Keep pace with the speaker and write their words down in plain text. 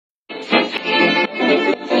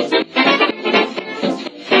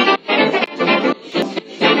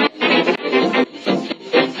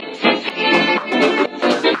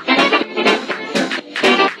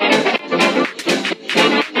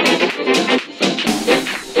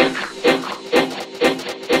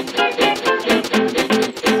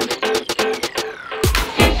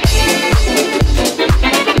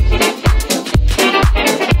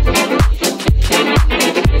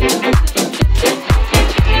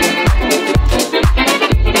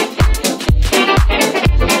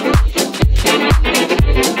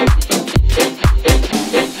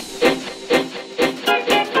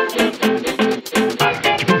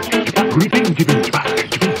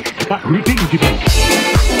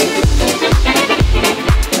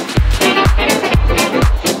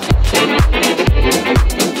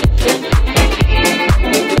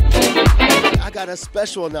A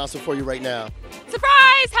special announcement for you right now.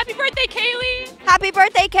 Surprise! Happy birthday, Kaylee! Happy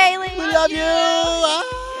birthday, Kaylee! We love you!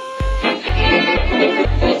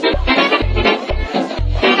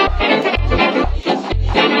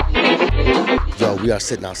 Yo, we are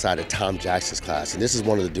sitting outside of Tom Jackson's class, and this is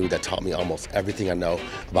one of the dudes that taught me almost everything I know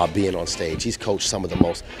about being on stage. He's coached some of the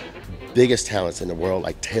most biggest talents in the world,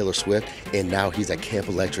 like Taylor Swift, and now he's at Camp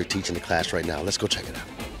Electric teaching the class right now. Let's go check it out.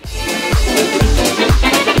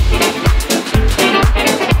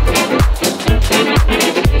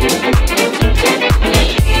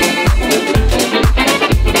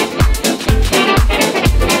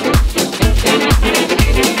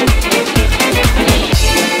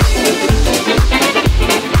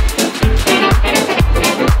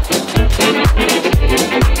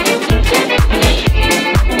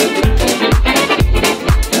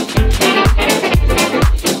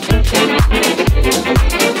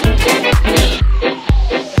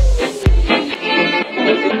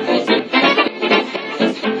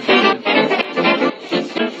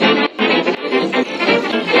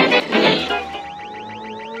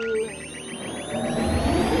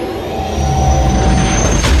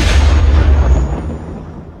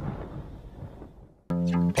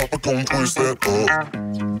 Papa gon' twist that up.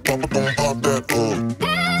 Papa gon' pop that up.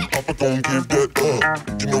 Papa gon' give that up.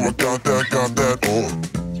 You know I got that up.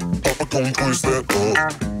 Papa gon' twist that up.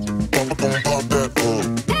 Papa gon' pop that up.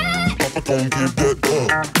 Papa gon' give that up.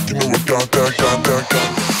 You know I got that.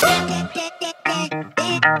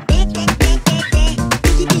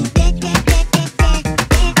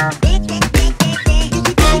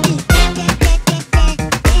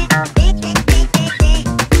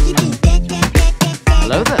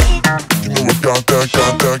 Hello there. You know I got that.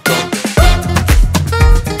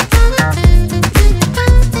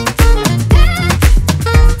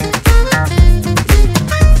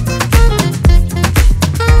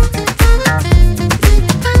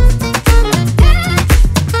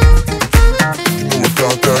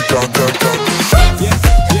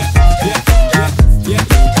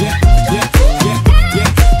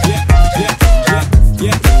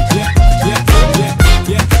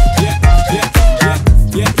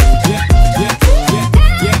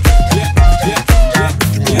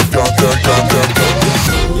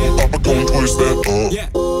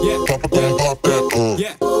 Papa gon' pop that up.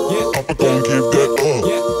 Papa gon' give that up.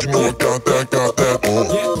 You know I got that up.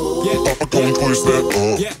 Papa gon' twist that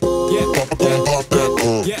up. Papa gon' pop that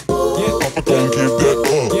up. Papa gon' give that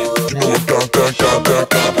up. You know I got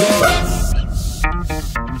that.